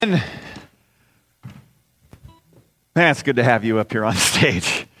Man, it's good to have you up here on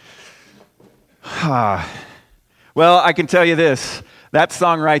stage. Well, I can tell you this. That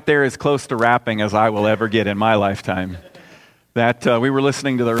song right there is close to rapping as I will ever get in my lifetime. We were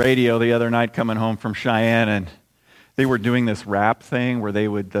listening to the radio the other night coming home from Cheyenne, and they were doing this rap thing where they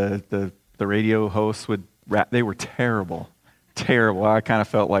would the radio hosts would rap. They were terrible. I kind of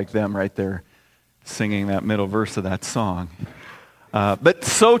felt like them right there singing that middle verse of that song. But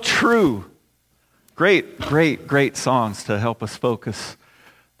so true. Great songs to help us focus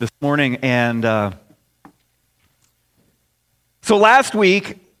this morning. And so last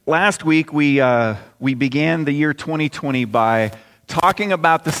week we began the year 2020 by talking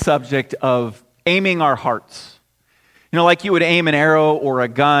about the subject of aiming our hearts. You know, like you would aim an arrow or a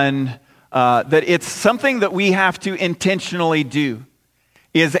gun, that it's something that we have to intentionally do,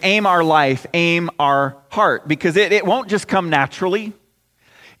 is aim our life, aim our heart, because it won't just come naturally.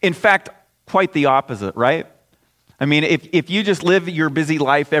 In fact, quite the opposite, right? I mean, if you just live your busy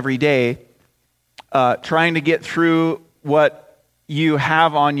life every day, trying to get through what you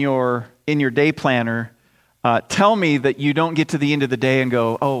have in your day planner, tell me that you don't get to the end of the day and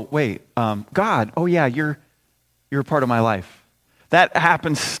go, oh, wait, God, oh yeah, you're a part of my life. That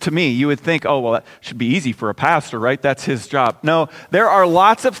happens to me. You would think, oh, well, that should be easy for a pastor, right? That's his job. No, there are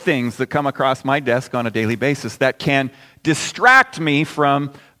lots of things that come across my desk on a daily basis that can distract me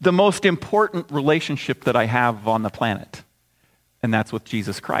from the most important relationship that I have on the planet, and that's with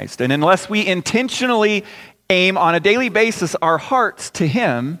Jesus Christ. And unless we intentionally aim on a daily basis our hearts to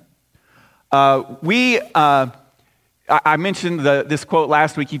Him, I mentioned this quote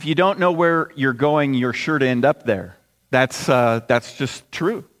last week, if you don't know where you're going, you're sure to end up there. That's just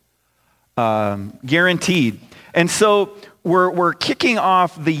true, guaranteed. And so we're kicking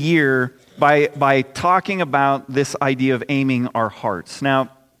off the year by talking about this idea of aiming our hearts. Now,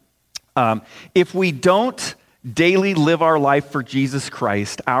 if we don't daily live our life for Jesus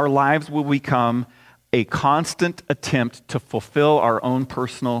Christ, our lives will become a constant attempt to fulfill our own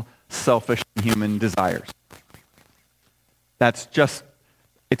personal, selfish human desires. It's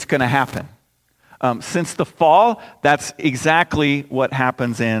going to happen. Since the fall, that's exactly what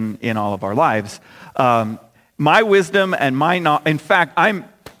happens in all of our lives. My wisdom and my knowledge, in fact, I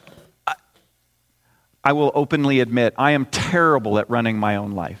will openly admit, I am terrible at running my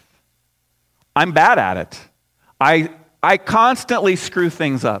own life. I'm bad at it. I constantly screw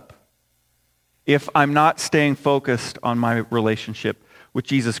things up if I'm not staying focused on my relationship with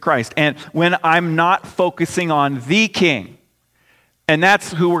Jesus Christ. And when I'm not focusing on the King, and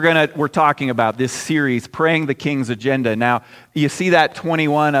that's who we're talking about, this series, Praying the King's Agenda. Now, you see that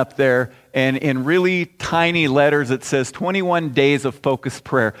 21 up there, and in really tiny letters it says 21 days of focused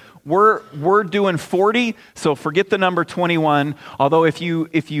prayer. We're doing 40, so forget the number 21. Although if you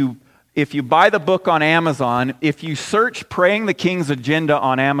buy the book on Amazon, if you search Praying the King's Agenda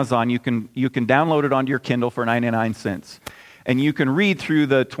on Amazon, you can download it onto your Kindle for 99 cents. And you can read through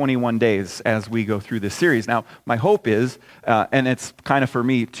the 21 days as we go through this series. Now, my hope is, and it's kind of for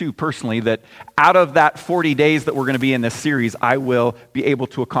me too personally, that out of that 40 days that we're going to be in this series, I will be able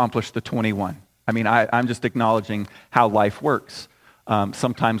to accomplish the 21. I mean, I'm just acknowledging how life works.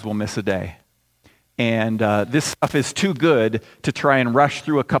 Sometimes we'll miss a day. And this stuff is too good to try and rush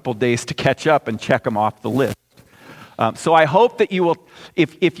through a couple days to catch up and check them off the list. So I hope that you will,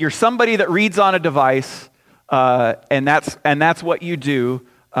 if you're somebody that reads on a device, and that's what you do,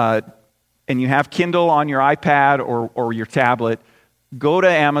 and you have Kindle on your iPad or your tablet, go to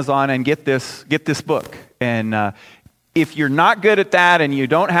Amazon and get this book. And if you're not good at that and you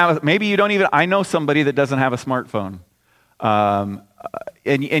don't have, maybe you don't even, I know somebody that doesn't have a smartphone,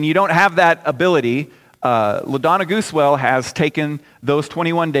 and you don't have that ability. LaDonna Goosewell has taken those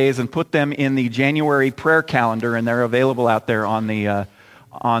 21 days and put them in the January prayer calendar, and they're available out there on the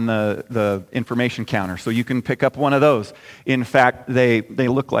information counter. So you can pick up one of those. In fact, they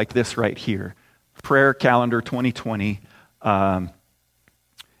look like this right here. Prayer Calendar 2020. And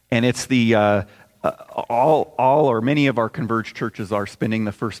it's all or many of our Converge churches are spending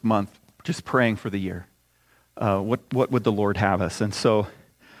the first month just praying for the year. What would the Lord have us? And so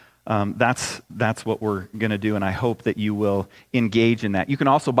that's what we're going to do, and I hope that you will engage in that. You can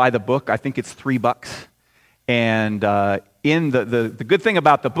also buy the book. I think it's $3. And in the good thing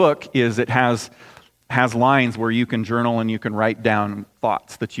about the book is it has lines where you can journal and you can write down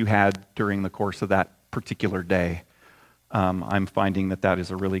thoughts that you had during the course of that particular day. I'm finding that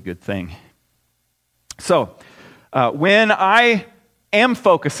is a really good thing. So when I am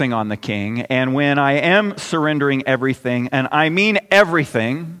focusing on the King and when I am surrendering everything, and I mean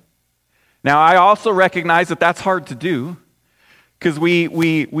everything, now I also recognize that that's hard to do. Because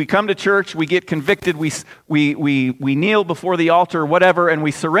we come to church, we get convicted, we kneel before the altar or whatever, and we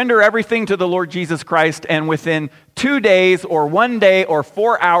surrender everything to the Lord Jesus Christ, and within 2 days or 1 day or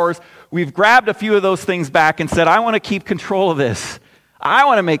 4 hours, we've grabbed a few of those things back and said, I want to keep control of this. I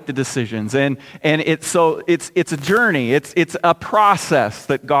want to make the decisions. And it's a journey. It's a process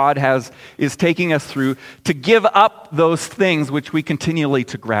that God is taking us through to give up those things which we continually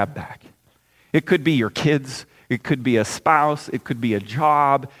to grab back. It could be your kids. It could be a spouse. It could be a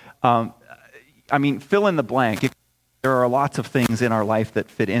job. Fill in the blank. There are lots of things in our life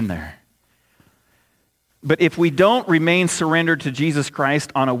that fit in there. But if we don't remain surrendered to Jesus Christ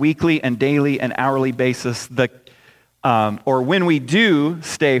on a weekly and daily and hourly basis, or when we do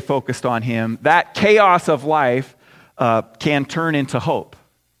stay focused on Him, that chaos of life can turn into hope.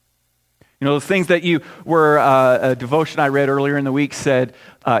 You know, those things that a devotion I read earlier in the week said,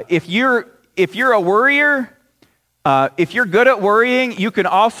 if you're a worrier, if you're good at worrying, you can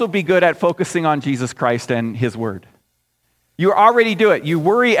also be good at focusing on Jesus Christ and His Word. You already do it. You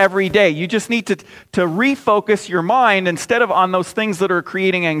worry every day. You just need to refocus your mind instead of on those things that are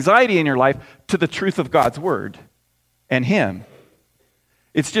creating anxiety in your life to the truth of God's Word and Him.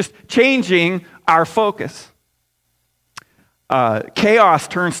 It's just changing our focus. Chaos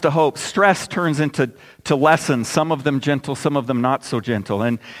turns to hope. Stress turns into lessons, some of them gentle, some of them not so gentle.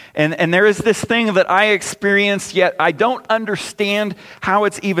 And there is this thing that I experience, yet I don't understand how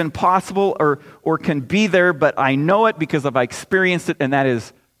it's even possible or can be there, but I know it because I've experienced it, and that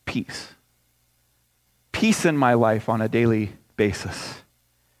is peace. Peace in my life on a daily basis.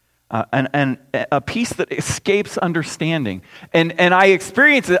 And a peace that escapes understanding. And I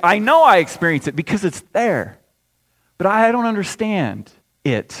experience it. I know I experience it because it's there. But I don't understand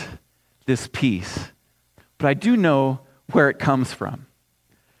this peace. But I do know where it comes from.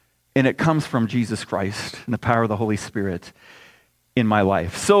 And it comes from Jesus Christ and the power of the Holy Spirit in my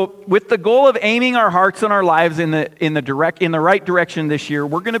life. So with the goal of aiming our hearts and our lives in the right direction this year,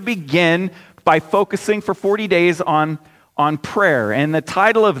 we're going to begin by focusing for 40 days on prayer. And the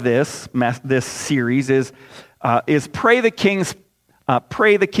title of this series is Pray the King's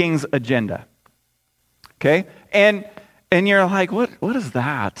Agenda. Okay? And you're like, what is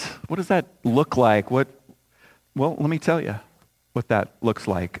that? What does that look like? Well, let me tell you what that looks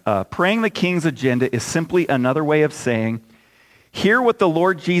like. Praying the King's Agenda is simply another way of saying, hear what the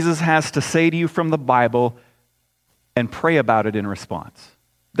Lord Jesus has to say to you from the Bible and pray about it in response.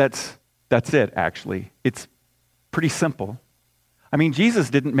 That's it, actually. It's pretty simple. I mean, Jesus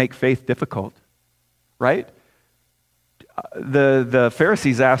didn't make faith difficult, right? The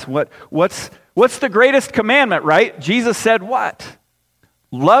Pharisees asked, what's the greatest commandment, right? Jesus said what?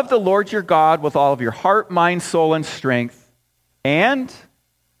 Love the Lord your God with all of your heart, mind, soul, and strength, and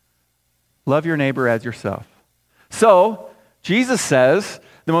love your neighbor as yourself. So, Jesus says,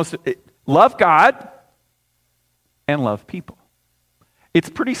 love God and love people. It's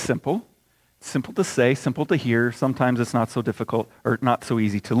pretty simple. Simple to say, simple to hear. Sometimes it's not so difficult or not so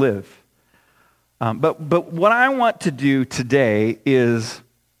easy to live. But what I want to do today is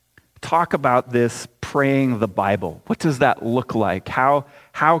talk about this praying the Bible. What does that look like? How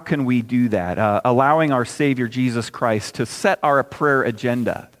can we do that? Allowing our Savior Jesus Christ to set our prayer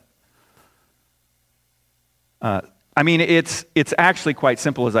agenda. It's actually quite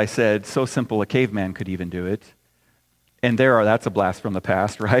simple, as I said. So simple a caveman could even do it. And that's a blast from the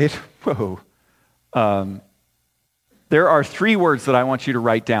past, right? Whoa. There are 3 words that I want you to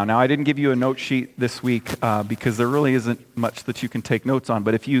write down. Now, I didn't give you a note sheet this week because there really isn't much that you can take notes on.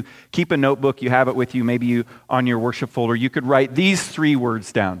 But if you keep a notebook, you have it with you, maybe you on your worship folder, you could write these 3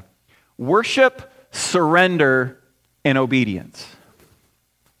 words down. Worship, surrender, and obedience.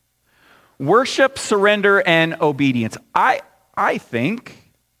 Worship, surrender, and obedience. I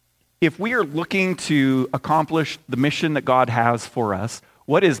think if we are looking to accomplish the mission that God has for us,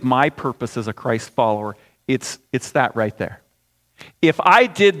 what is my purpose as a Christ follower? It's that right there. If I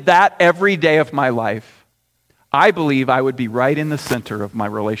did that every day of my life, I believe I would be right in the center of my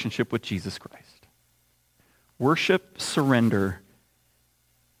relationship with Jesus Christ. Worship, surrender,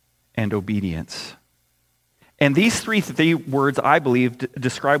 and obedience. And these three words, I believe,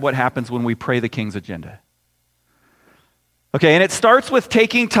 describe what happens when we pray the King's Agenda. Okay, and it starts with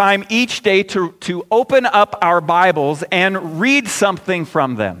taking time each day to open up our Bibles and read something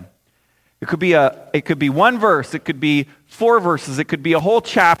from them. It could be one verse, it could be 4 verses, it could be a whole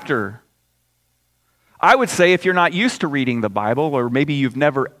chapter. I would say if you're not used to reading the Bible, or maybe you've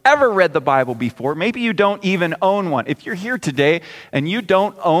never ever read the Bible before, maybe you don't even own one. If you're here today and you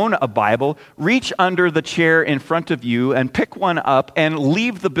don't own a Bible, reach under the chair in front of you and pick one up and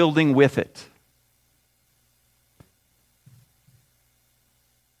leave the building with it.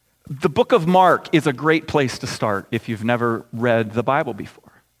 The book of Mark is a great place to start if you've never read the Bible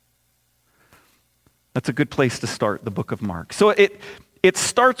before. That's a good place to start, the book of Mark. So it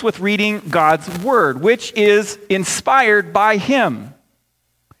starts with reading God's word, which is inspired by him.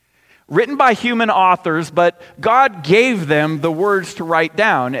 Written by human authors, but God gave them the words to write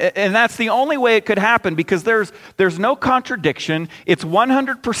down. And that's the only way it could happen, because there's no contradiction. It's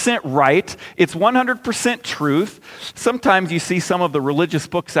 100% right. It's 100% truth. Sometimes you see some of the religious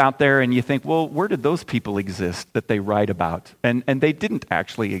books out there and you think, well, where did those people exist that they write about? And they didn't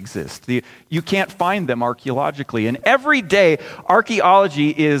actually exist. You can't find them archaeologically. And every day,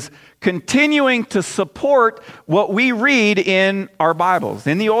 archaeology is continuing to support what we read in our Bibles.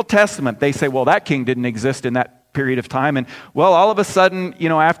 In the Old Testament, they say, well, that king didn't exist in that period of time. And well, all of a sudden,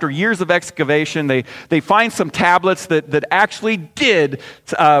 after years of excavation, they find some tablets that actually did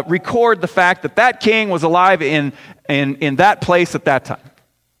record the fact that that king was alive in that place at that time.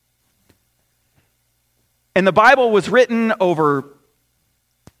 And the Bible was written over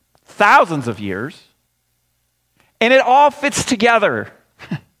thousands of years, and it all fits together.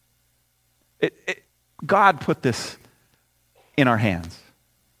 God put this in our hands,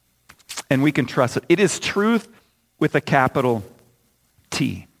 and we can trust it. It is truth with a capital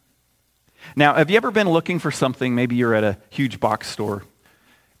T. Now, have you ever been looking for something? Maybe you're at a huge box store,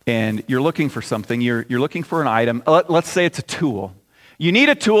 and you're looking for something. You're looking for an item. Let's say it's a tool. You need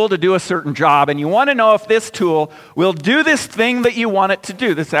a tool to do a certain job, and you want to know if this tool will do this thing that you want it to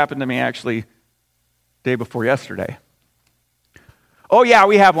do. This happened to me actually day before yesterday. Oh yeah,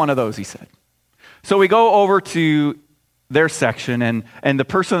 we have one of those, he said. So we go over to their section, and the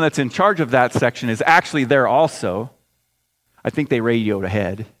person that's in charge of that section is actually there also. I think they radioed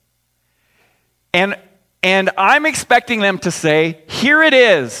ahead. And I'm expecting them to say, here it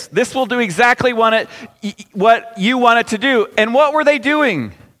is. This will do exactly what you want it to do. And what were they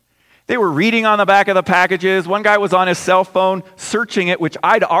doing? They were reading on the back of the packages. One guy was on his cell phone searching it, which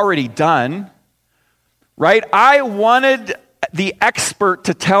I'd already done. Right? I wanted the expert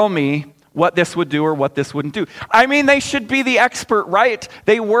to tell me what this would do or what this wouldn't do. I mean, they should be the expert, right?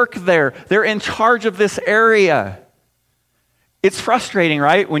 They work there. They're in charge of this area. It's frustrating,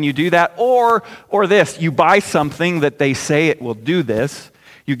 right, when you do that. Or this, you buy something that they say it will do this.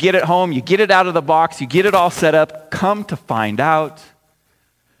 You get it home, you get it out of the box, you get it all set up, come to find out.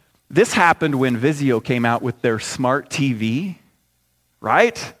 This happened when Vizio came out with their smart TV,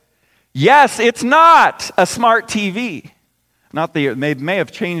 right? Yes, it's not a smart TV. They may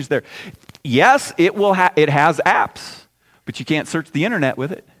have changed their. Yes, it has apps, but you can't search the internet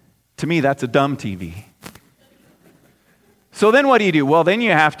with it. To me, that's a dumb TV. So then what do you do? Well, then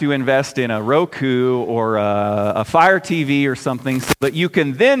you have to invest in a Roku or a Fire TV or something so that you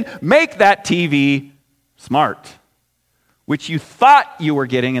can then make that TV smart, which you thought you were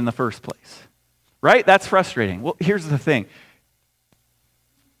getting in the first place. Right? That's frustrating. Well, here's the thing.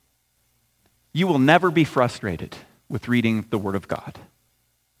 You will never be frustrated with reading the Word of God.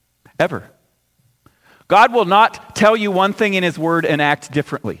 Ever. God will not tell you one thing in His Word and act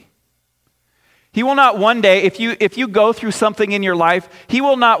differently. He will not one day, if you go through something in your life, He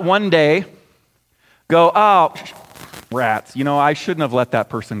will not one day go, oh, rats, I shouldn't have let that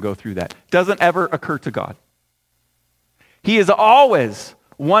person go through that. Doesn't ever occur to God. He is always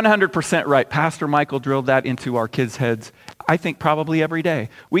 100% right. Pastor Michael drilled that into our kids' heads, I think probably every day.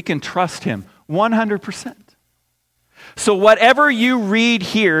 We can trust Him 100%. So whatever you read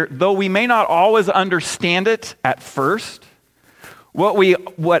here, though we may not always understand it at first,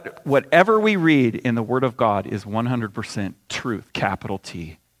 whatever we read in the Word of God is 100% truth, capital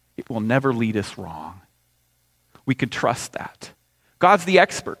T. It will never lead us wrong. We can trust that. God's the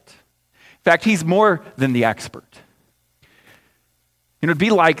expert. In fact, He's more than the expert. It would be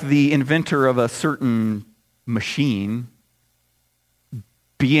like the inventor of a certain machine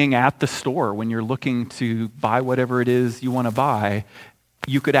being at the store when you're looking to buy whatever it is you want to buy.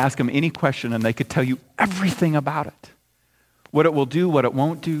 You could ask them any question and they could tell you everything about it. What it will do, what it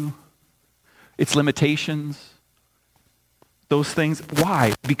won't do, its limitations, those things.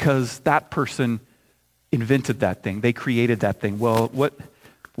 Why? Because that person invented that thing. They created that thing. Well, what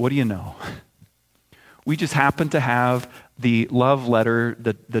do you know? We just happen to have the love letter,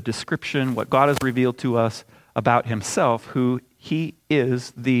 the description, what God has revealed to us about Himself, who He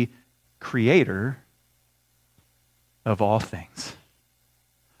is the creator of all things,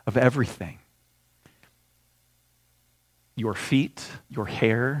 of everything. Your feet, your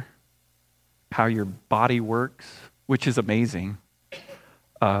hair, how your body works, which is amazing.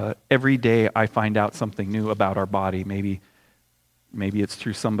 Every day I find out something new about our body. Maybe it's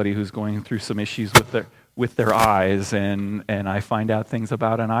through somebody who's going through some issues with their eyes, and I find out things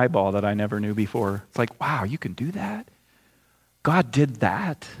about an eyeball that I never knew before. It's like, wow, you can do that? God did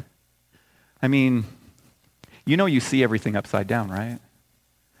that? I mean, you see everything upside down, right?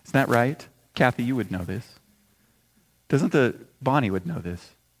 Isn't that right? Kathy, you would know this. Bonnie would know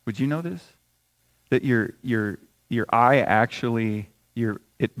this. Would you know this? That your eye actually,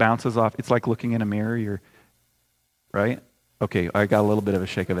 it bounces off. It's like looking in a mirror. Right? Okay, I got a little bit of a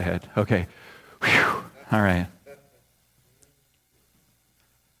shake of the head. Okay. Whew. All right.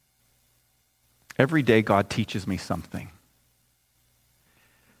 Every day God teaches me something.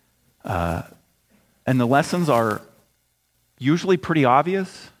 And the lessons are usually pretty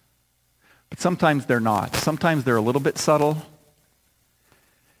obvious, but sometimes they're not. Sometimes they're a little bit subtle.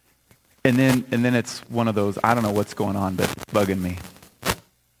 And then it's one of those, I don't know what's going on, but it's bugging me.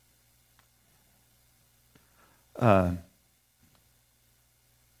 Let's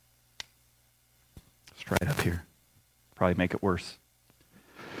try it up here. Probably make it worse.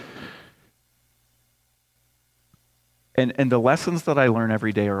 And the lessons that I learn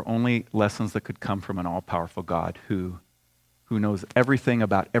every day are only lessons that could come from an all-powerful God who knows everything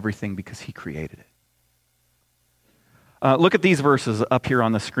about everything because he created it. Look at these verses up here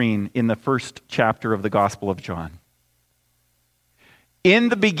on the screen in the first chapter of the Gospel of John. In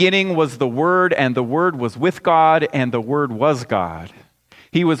the beginning was the Word, and the Word was with God, and the Word was God.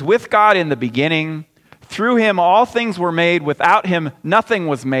 He was with God in the beginning. Through him all things were made. Without him nothing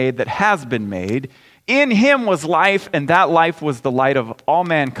was made that has been made. In him was life, and that life was the light of all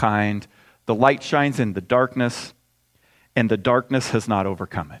mankind. The light shines in the darkness, and the darkness has not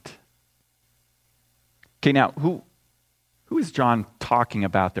overcome it. Okay, now, who is John talking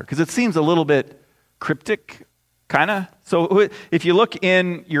about there? Because it seems a little bit cryptic, kind of. So if you look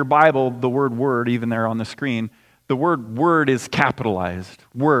in your Bible, the word word, even there on the screen, the word word is capitalized.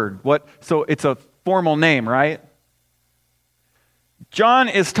 Word. What? So it's a formal name, right? John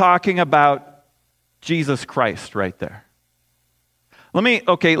is talking about Jesus Christ right there. Let me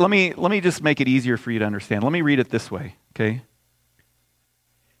just make it easier for you to understand. Let me read it this way, okay?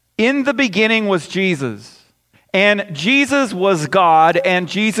 In the beginning was Jesus, and Jesus was God, and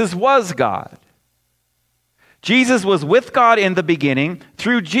Jesus was God. Jesus was with God in the beginning.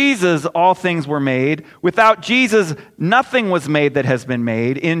 Through Jesus, all things were made. Without Jesus, nothing was made that has been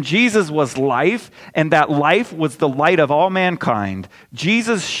made. In Jesus was life, and that life was the light of all mankind.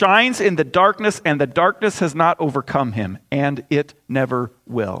 Jesus shines in the darkness, and the darkness has not overcome him, and it never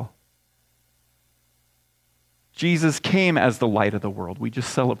will. Jesus came as the light of the world. We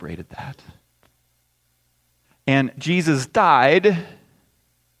just celebrated that. And Jesus died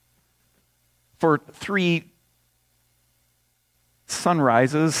for 3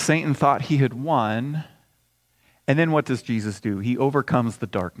 sunrises. Satan thought he had won. And then what does Jesus do? He overcomes the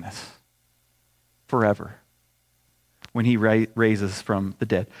darkness forever when he raises from the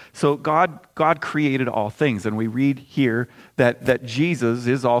dead. So God created all things. And we read here that Jesus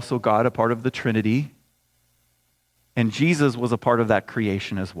is also God, a part of the Trinity. And Jesus was a part of that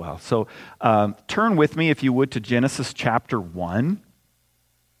creation as well. So turn with me, if you would, to Genesis chapter 1.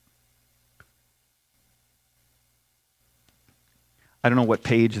 I don't know what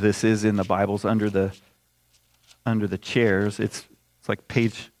page this is in the Bibles under the chairs. It's like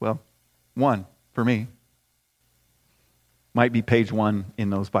page 1 for me. Might be page 1 in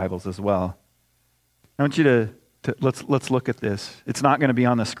those Bibles as well. I want you to let's look at this. It's not going to be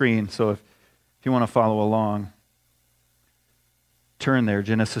on the screen, so if you want to follow along, turn there,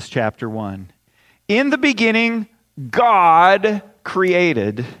 Genesis chapter 1. In the beginning, God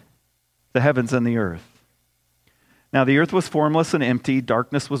created the heavens and the earth. Now the earth was formless and empty,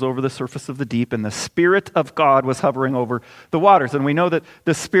 darkness was over the surface of the deep, and the Spirit of God was hovering over the waters. And we know that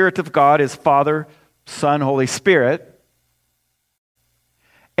the Spirit of God is Father, Son, Holy Spirit.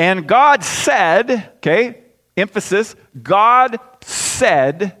 And God said, okay, emphasis, God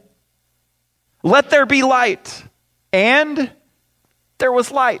said, let there be light. And there was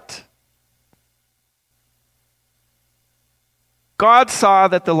light. God saw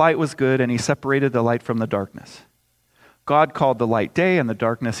that the light was good, and he separated the light from the darkness. God called the light day, and the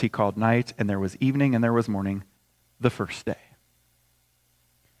darkness he called night, and there was evening and there was morning the first day.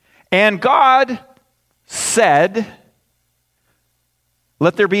 And God said,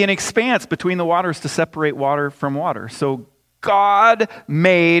 let there be an expanse between the waters to separate water from water. So God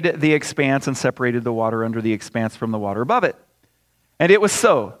made the expanse and separated the water under the expanse from the water above it. And it was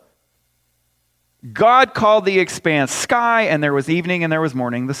so. God called the expanse sky, and there was evening and there was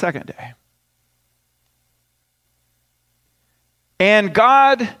morning the second day. And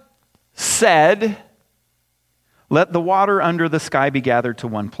God said, let the water under the sky be gathered to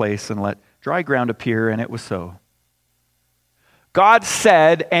one place, and let dry ground appear, and it was so. God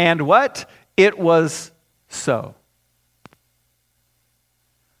said, and what? It was so.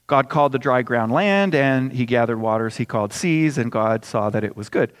 God called the dry ground land, and he gathered waters he called seas, and God saw that it was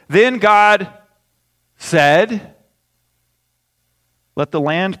good. Then God said, let the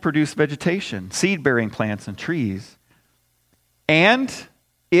land produce vegetation, seed-bearing plants and trees. And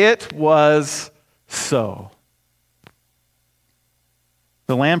it was so.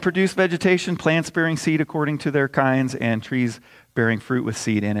 The land produced vegetation, plants bearing seed according to their kinds, and trees bearing fruit with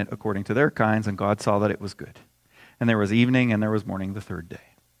seed in it according to their kinds. And God saw that it was good. And there was evening and there was morning the third day.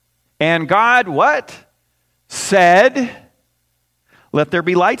 And God, what? Said, let there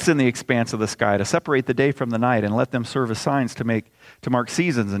be lights in the expanse of the sky to separate the day from the night, and let them serve as signs to mark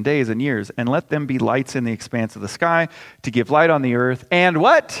seasons and days and years. And let them be lights in the expanse of the sky to give light on the earth. And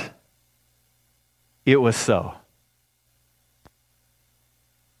what? It was so.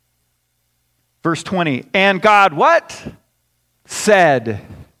 Verse 20, and God what? Said.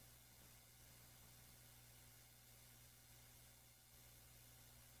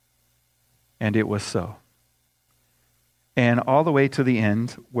 And it was so. And all the way to the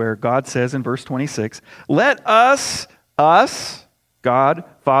end, where God says in verse 26, let us, God,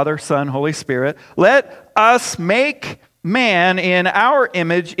 Father, Son, Holy Spirit, let us make man in our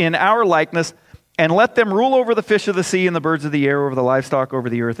image, in our likeness, and let them rule over the fish of the sea and the birds of the air, over the livestock, over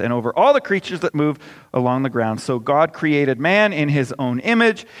the earth, and over all the creatures that move along the ground. So God created man in his own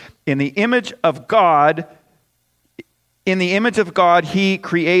image. In the image of God, he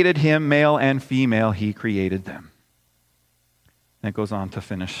created him, male and female, he created them. And it goes on to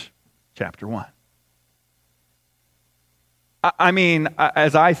finish chapter 1. I mean,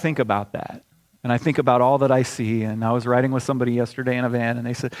 as I think about that, and I think about all that I see, and I was riding with somebody yesterday in a van, and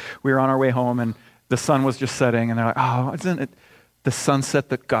they said, we were on our way home, and the sun was just setting, and they're like, oh, isn't it the sunset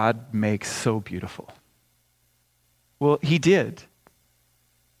that God makes so beautiful? Well, he did.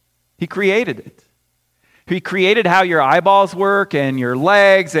 He created it. He created how your eyeballs work, and your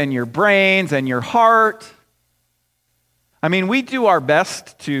legs, and your brains, and your heart. I mean, we do our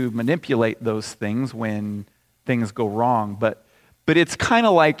best to manipulate those things when things go wrong, but it's kind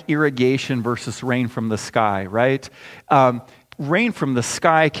of like irrigation versus rain from the sky, right? Rain from the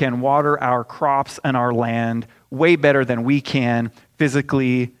sky can water our crops and our land way better than we can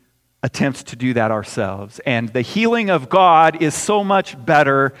physically attempt to do that ourselves. And the healing of God is so much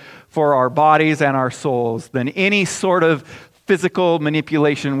better for our bodies and our souls than any sort of physical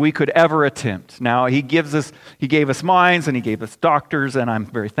manipulation we could ever attempt. Now, he gave us minds and he gave us doctors, and I'm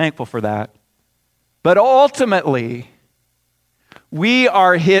very thankful for that. But ultimately, he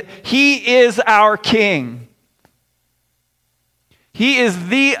is our king. He is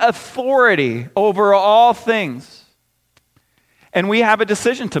the authority over all things. And we have a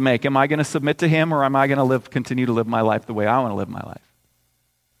decision to make. Am I going to submit to him, or am I going to continue to live my life the way I want to live my life?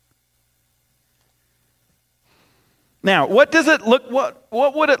 Now, what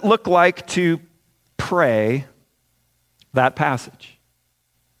would it look like to pray that passage?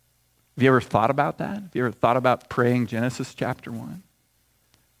 Have you ever thought about that? Have you ever thought about praying Genesis chapter 1?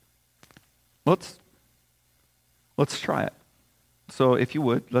 Let's try it. So if you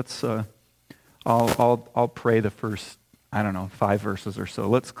would, I'll pray the first, 5 verses or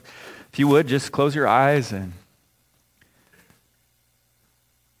so. If you would, just close your eyes and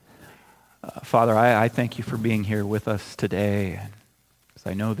Father, I thank you for being here with us today, because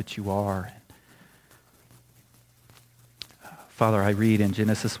I know that you are. Father, I read in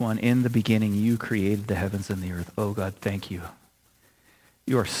Genesis 1, in the beginning you created the heavens and the earth. Oh God, thank you.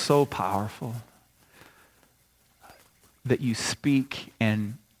 You are so powerful that you speak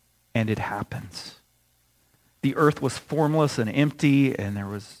and it happens. The earth was formless and empty, and there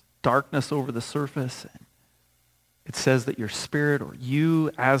was darkness over the surface. It says that your spirit, or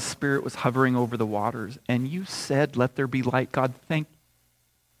you as spirit, was hovering over the waters, and you said, let there be light. God,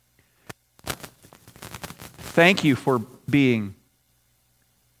 thank you for being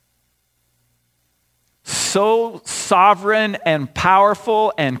so sovereign and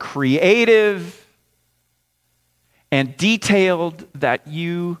powerful and creative and detailed that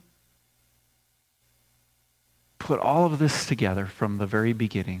you put all of this together from the very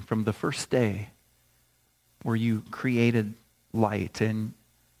beginning, from the first day where you created light, and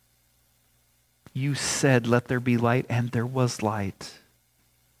you said, let there be light, and there was light.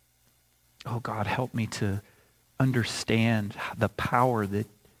 Oh God, help me to understand the power that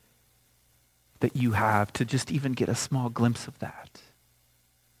you have, to just even get a small glimpse of that.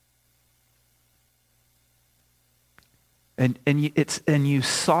 And you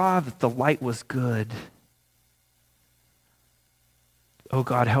saw that the light was good. Oh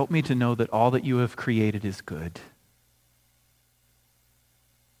God, help me to know that all that you have created is good.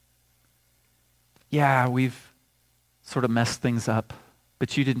 Yeah, we've sort of messed things up,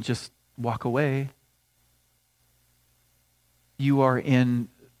 but you didn't just walk away. You are in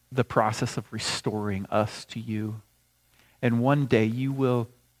the process of restoring us to you. And one day you will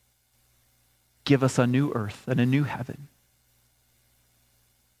give us a new earth and a new heaven.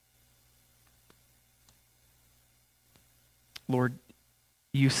 Lord,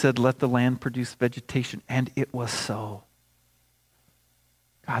 you said, let the land produce vegetation, and it was so.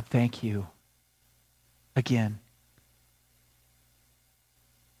 God, thank you again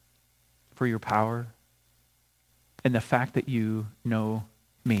for your power and the fact that you know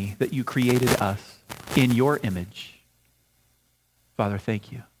me, that you created us in your image. Father,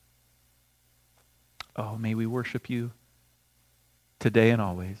 thank you. Oh, may we worship you today and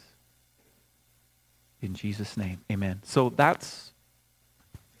always. In Jesus' name, amen. So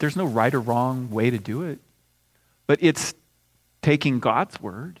there's no right or wrong way to do it, but it's taking God's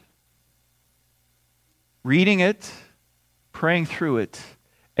word, reading it, praying through it,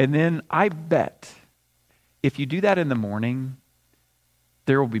 and then I bet if you do that in the morning,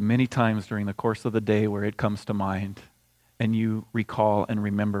 there will be many times during the course of the day where it comes to mind and you recall and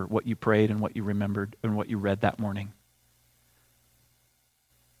remember what you prayed and what you remembered and what you read that morning.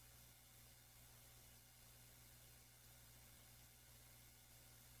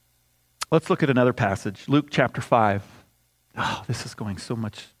 Let's look at another passage, Luke chapter 5. Oh, this is going so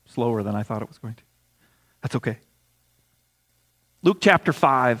much slower than I thought it was going to. That's okay. Luke chapter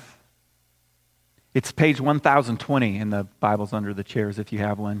 5. It's page 1020 in the Bibles under the chairs if you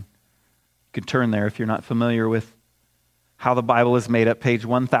have one. You can turn there if you're not familiar with how the Bible is made up, page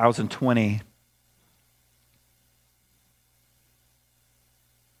 1020.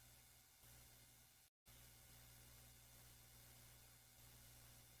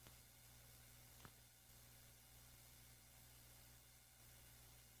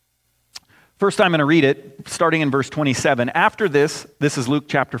 First, I'm going to read it, starting in verse 27. After this is Luke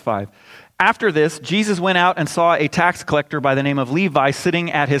chapter 5. After this, Jesus went out and saw a tax collector by the name of Levi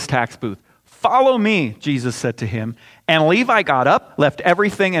sitting at his tax booth. Follow me, Jesus said to him. And Levi got up, left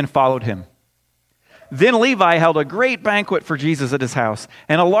everything, and followed him. Then Levi held a great banquet for Jesus at his house,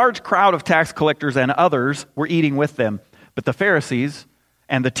 and a large crowd of tax collectors and others were eating with them. But the Pharisees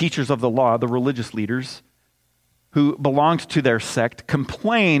and the teachers of the law, the religious leaders, who belonged to their sect,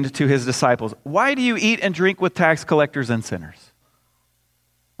 complained to his disciples, "Why do you eat and drink with tax collectors and sinners?"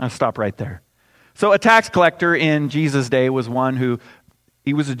 I'll stop right there. So a tax collector in Jesus' day was one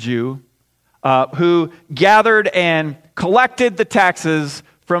he was a Jew, who gathered and collected the taxes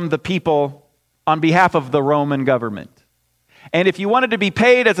from the people on behalf of the Roman government. And if you wanted to be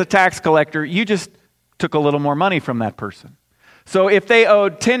paid as a tax collector, you just took a little more money from that person. So if they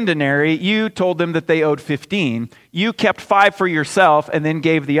owed 10 denarii, you told them that they owed 15. You kept 5 for yourself and then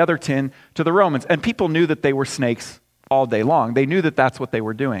gave the other 10 to the Romans. And people knew that they were snakes all day long. They knew that that's what they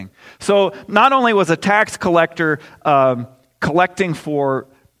were doing. So not only was a tax collector collecting for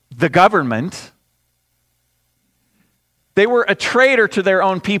the government, they were a traitor to their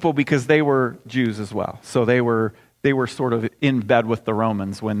own people because they were Jews as well. So they were sort of in bed with the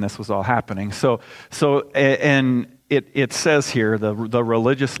Romans when this was all happening. It says here, the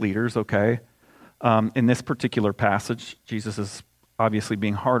religious leaders, okay, in this particular passage, Jesus is obviously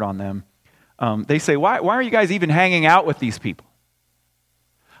being hard on them. They say, why are you guys even hanging out with these people?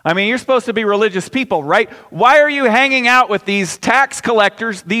 I mean, you're supposed to be religious people, right? Why are you hanging out with these tax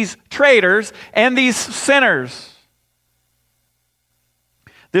collectors, these traitors, and these sinners?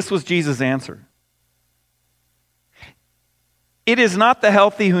 This was Jesus' answer. It is not the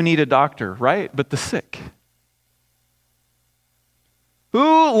healthy who need a doctor, right? But the sick.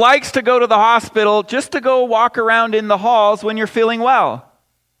 Who likes to go to the hospital just to go walk around in the halls when you're feeling well?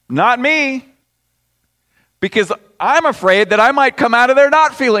 Not me. Because I'm afraid that I might come out of there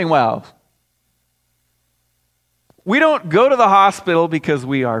not feeling well. We don't go to the hospital because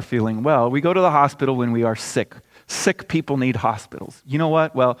we are feeling well. We go to the hospital when we are sick. Sick people need hospitals. You know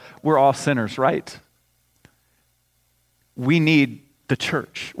what? Well, we're all sinners, right? We need the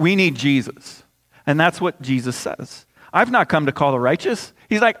church. We need Jesus. And that's what Jesus says. I've not come to call the righteous.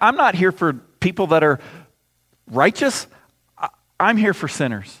 He's like, I'm not here for people that are righteous. I'm here for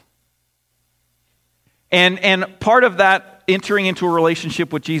sinners. And part of that entering into a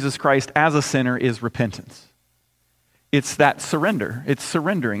relationship with Jesus Christ as a sinner is repentance. It's that surrender. It's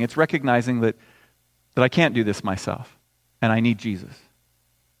surrendering. It's recognizing that I can't do this myself and I need Jesus.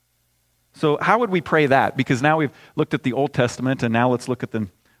 So how would we pray that? Because now we've looked at the Old Testament and now let's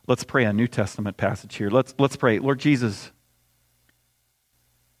pray a New Testament passage here. Let's pray. Lord Jesus,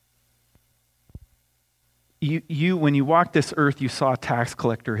 you when you walked this earth, you saw a tax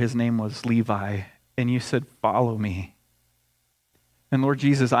collector. His name was Levi, and you said, "Follow me." And Lord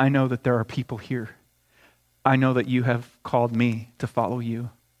Jesus, I know that there are people here. I know that you have called me to follow you.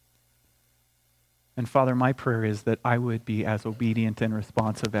 And Father, my prayer is that I would be as obedient and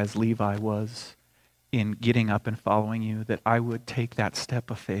responsive as Levi was in getting up and following you, that I would take that step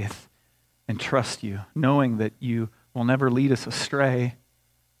of faith and trust you, knowing that you will never lead us astray.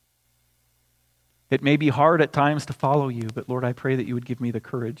 It may be hard at times to follow you, but Lord, I pray that you would give me the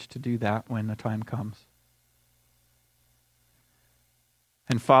courage to do that when the time comes.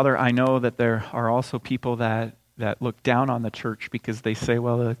 And Father, I know that there are also people that look down on the church because they say,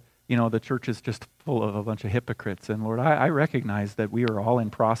 well, the church is just full of a bunch of hypocrites. And Lord, I recognize that we are all in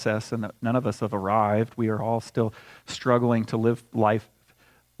process and that none of us have arrived. We are all still struggling to live life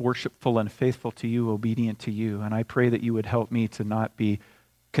worshipful and faithful to you, obedient to you. And I pray that you would help me to not be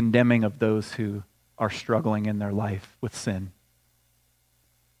condemning of those who are struggling in their life with sin.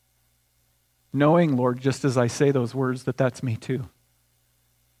 Knowing, Lord, just as I say those words, that that's me too.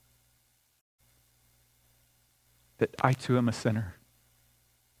 That I too am a sinner.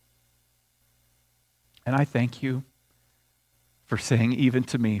 And I thank you for saying, even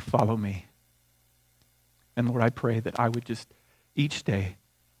to me, follow me. And Lord, I pray that I would just, each day,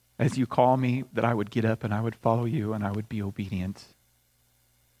 as you call me, that I would get up and I would follow you and I would be obedient.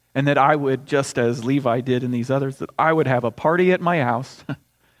 And that I would, just as Levi did and these others, that I would have a party at my house,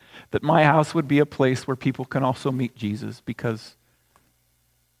 that my house would be a place where people can also meet Jesus because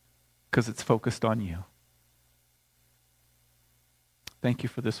it's focused on you. Thank you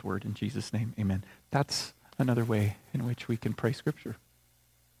for this word. In Jesus' name, amen. That's another way in which we can pray Scripture.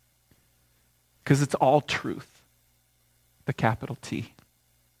 Because it's all truth, the capital T.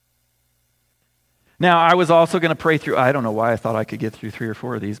 Now, I was also going to pray through, I don't know why I thought I could get through 3 or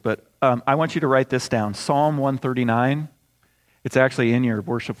 4 of these, but I want you to write this down. Psalm 139. It's actually in your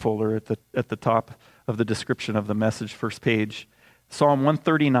worship folder at the top of the description of the message, first page. Psalm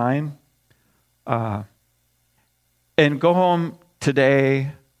 139. And go home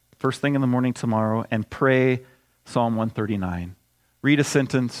today, first thing in the morning tomorrow, and pray Psalm 139. Read a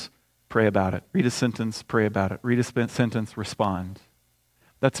sentence, pray about it. Read a sentence, pray about it. Read a sentence, respond.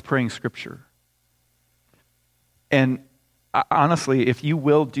 That's praying Scripture. And honestly, if you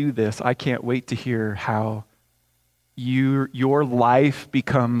will do this, I can't wait to hear how your life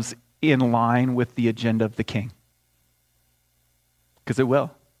becomes in line with the agenda of the King. Because it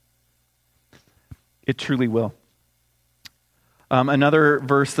will. It truly will. Another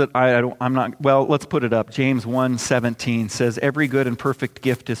verse that let's put it up. James 1:17 says, "Every good and perfect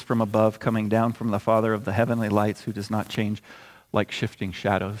gift is from above, coming down from the Father of the heavenly lights, who does not change like shifting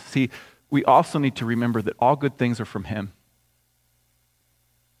shadows." See, we also need to remember that all good things are from Him.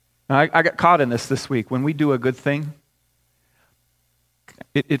 Now, I got caught in this week. When we do a good thing,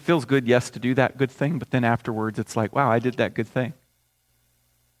 it feels good, yes, to do that good thing, but then afterwards it's like, wow, I did that good thing.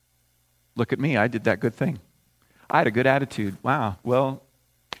 Look at me, I did that good thing. I had a good attitude. Wow, well,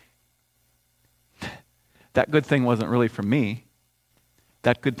 that good thing wasn't really from me.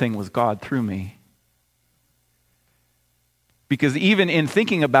 That good thing was God through me. Because even in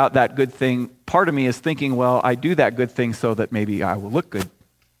thinking about that good thing, part of me is thinking, well, I do that good thing so that maybe I will look good.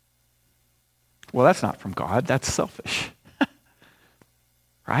 Well, that's not from God. That's selfish.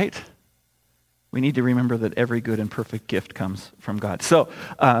 Right? We need to remember that every good and perfect gift comes from God. So,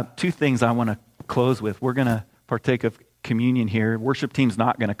 2 things I want to close with. We're going to partake of communion here. Worship team's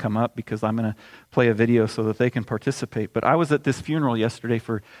not going to come up because I'm going to play a video so that they can participate. But I was at this funeral yesterday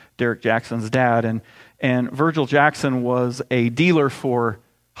for Derek Jackson's dad, and Virgil Jackson was a dealer for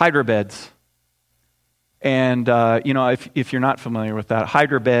hydro beds. And, if you're not familiar with that,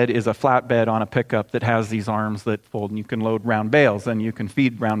 hydro bed is a flatbed on a pickup that has these arms that fold, and you can load round bales, and you can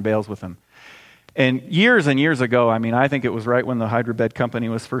feed round bales with them. And years ago, I think it was right when the hydro bed company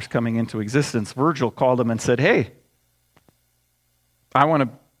was first coming into existence, Virgil called him and said, "Hey, I want to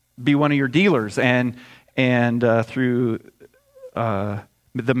be one of your dealers." And through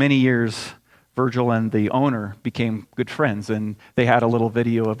the many years, Virgil and the owner became good friends, and they had a little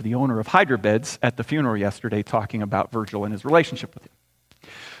video of the owner of hydro beds at the funeral yesterday talking about Virgil and his relationship with him.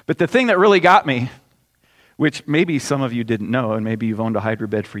 But the thing that really got me, which maybe some of you didn't know, and maybe you've owned a hydro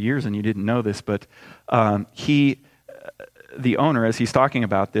bed for years and you didn't know this, but the owner, as he's talking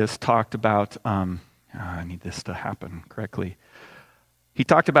about this, talked about, I need this to happen correctly. He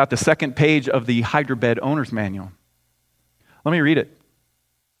talked about the second page of the hydro bed owner's manual. Let me read it.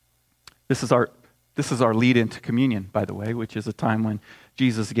 This is our lead into communion, by the way, which is a time when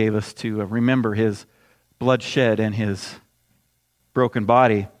Jesus gave us to remember His blood shed and His broken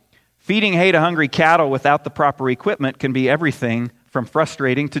body. Feeding hay to hungry cattle without the proper equipment can be everything from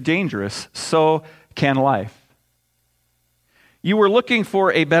frustrating to dangerous. So can life. You were looking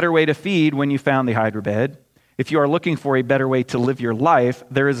for a better way to feed when you found the hydrobed. If you are looking for a better way to live your life,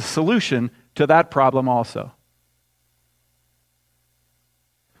 there is a solution to that problem also.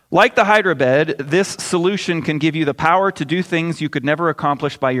 Like the hydrobed, this solution can give you the power to do things you could never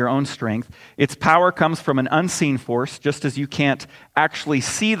accomplish by your own strength. Its power comes from an unseen force, just as you can't actually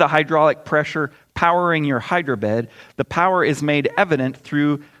see the hydraulic pressure powering your hydrobed. The power is made evident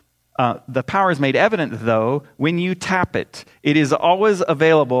though when you tap it. It is always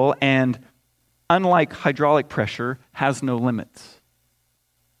available and, unlike hydraulic pressure, has no limits.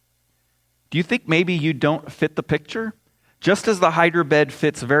 Do you think maybe you don't fit the picture? Just as the hydrobed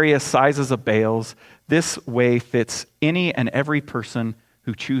fits various sizes of bales, this way fits any and every person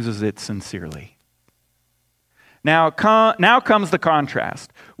who chooses it sincerely. Now comes the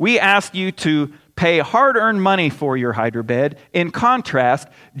contrast. We asked you to pay hard-earned money for your hydrobed. In contrast,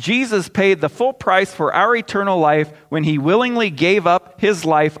 Jesus paid the full price for our eternal life when he willingly gave up his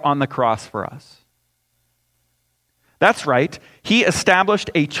life on the cross for us. That's right. He established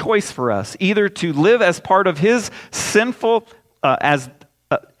a choice for us, either to live as part of his sinful,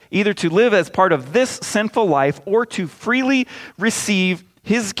 either to live as part of this sinful life, or to freely receive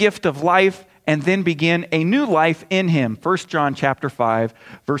his gift of life and then begin a new life in him. 1 John chapter 5,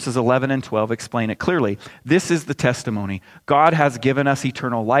 verses 11 and 12 explain it clearly. This is the testimony. God has given us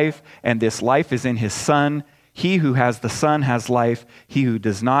eternal life, and this life is in his Son. He who has the Son has life. He who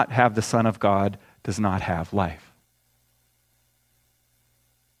does not have the Son of God does not have life.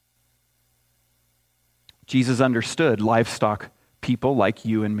 Jesus understood livestock people like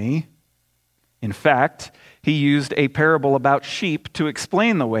you and me. In fact, he used a parable about sheep to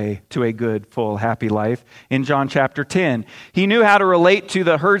explain the way to a good, full, happy life in John chapter 10. He knew how to relate to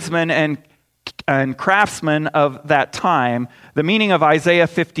the herdsmen and craftsmen of that time. The meaning of Isaiah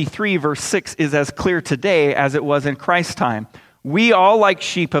 53 verse 6 is as clear today as it was in Christ's time. We all like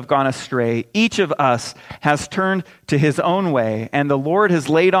sheep have gone astray. Each of us has turned to his own way, and the Lord has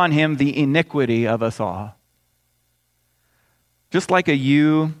laid on him the iniquity of us all. Just like a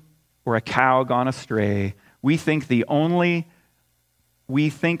ewe or a cow gone astray, we think only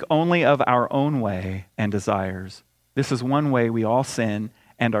of our own way and desires. This is one way we all sin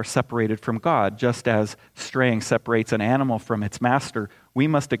and are separated from God. Just as straying separates an animal from its master, we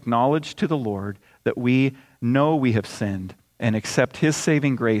must acknowledge to the Lord that we know we have sinned and accept his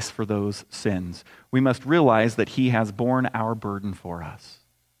saving grace for those sins. We must realize that he has borne our burden for us.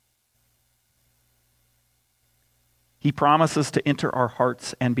 He promises to enter our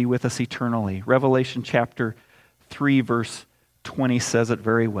hearts and be with us eternally. Revelation chapter 3, verse 20 says it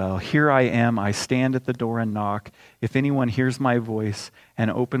very well. Here I am, I stand at the door and knock. If anyone hears my voice and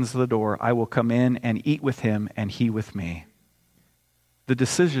opens the door, I will come in and eat with him and he with me. The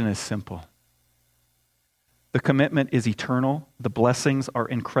decision is simple. The commitment is eternal, the blessings are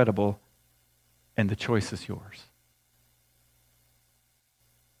incredible, and the choice is yours.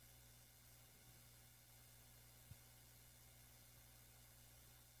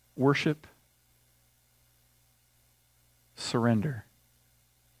 Worship, surrender,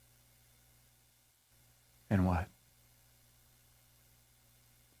 and what?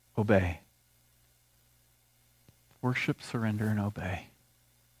 Obey. Worship, surrender, and obey.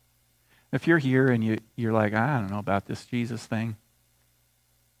 If you're here and you're like, I don't know about this Jesus thing,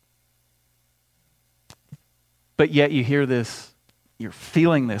 but yet you hear this, you're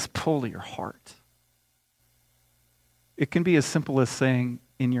feeling this pull to your heart. It can be as simple as saying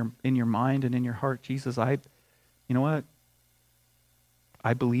in your mind and in your heart, Jesus, you know what?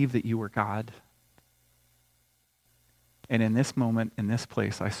 I believe that you are God. And in this moment, in this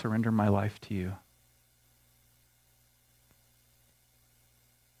place, I surrender my life to you.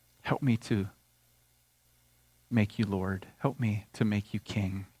 Help me to make you Lord. Help me to make you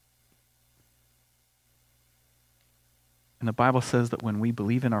King. And the Bible says that when we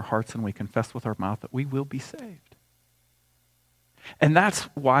believe in our hearts and we confess with our mouth that we will be saved. And that's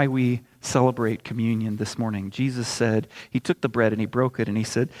why we celebrate communion this morning. Jesus said, he took the bread and he broke it and he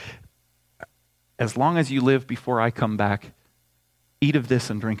said, as long as you live before I come back, eat of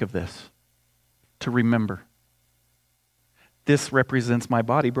this and drink of this to remember. This represents my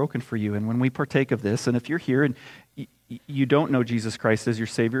body broken for you. And when we partake of this, and if you're here and you don't know Jesus Christ as your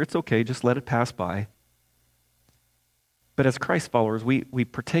Savior, it's okay, just let it pass by. But as Christ followers, we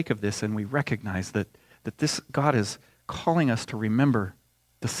partake of this and we recognize that this God is calling us to remember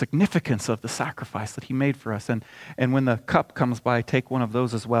the significance of the sacrifice that he made for us. And when the cup comes by, take one of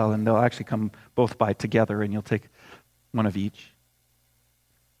those as well, and they'll actually come both by together, and you'll take one of each.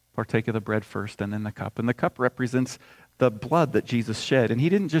 Partake of the bread first and then the cup. And the cup represents the blood that Jesus shed. And he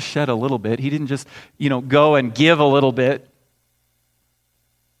didn't just shed a little bit. He didn't just, go and give a little bit.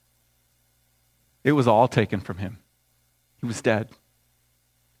 It was all taken from him. He was dead.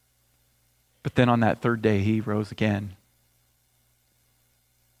 But then on that third day, he rose again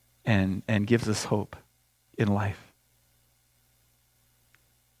and gives us hope in life.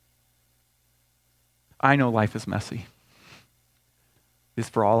 I know life is messy. It's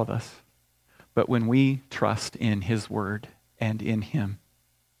for all of us. But when we trust in his word and in him,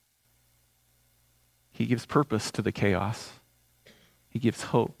 he gives purpose to the chaos. He gives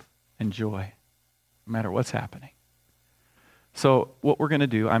hope and joy, no matter what's happening. So what we're going to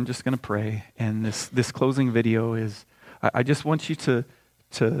do, I'm just going to pray, and this closing video is, I just want you to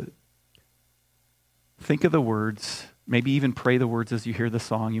think of the words, maybe even pray the words as you hear the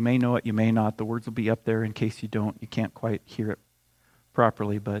song. You may know it, you may not. The words will be up there in case you don't. You can't quite hear it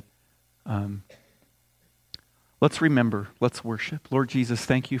properly, but let's remember, let's worship. Lord Jesus,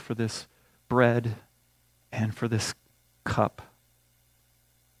 thank you for this bread and for this cup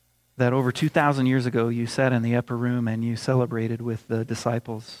that over 2,000 years ago you sat in the upper room and you celebrated with the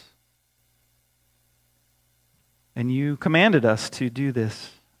disciples. And you commanded us to do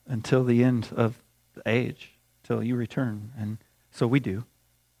this until the end of the age, till you return. And so we do.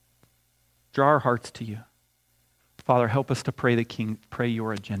 Draw our hearts to you. Father, help us to pray the King, pray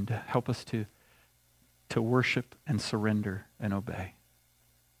your agenda. Help us to worship and surrender and obey.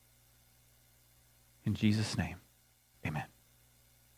 In Jesus' name, amen.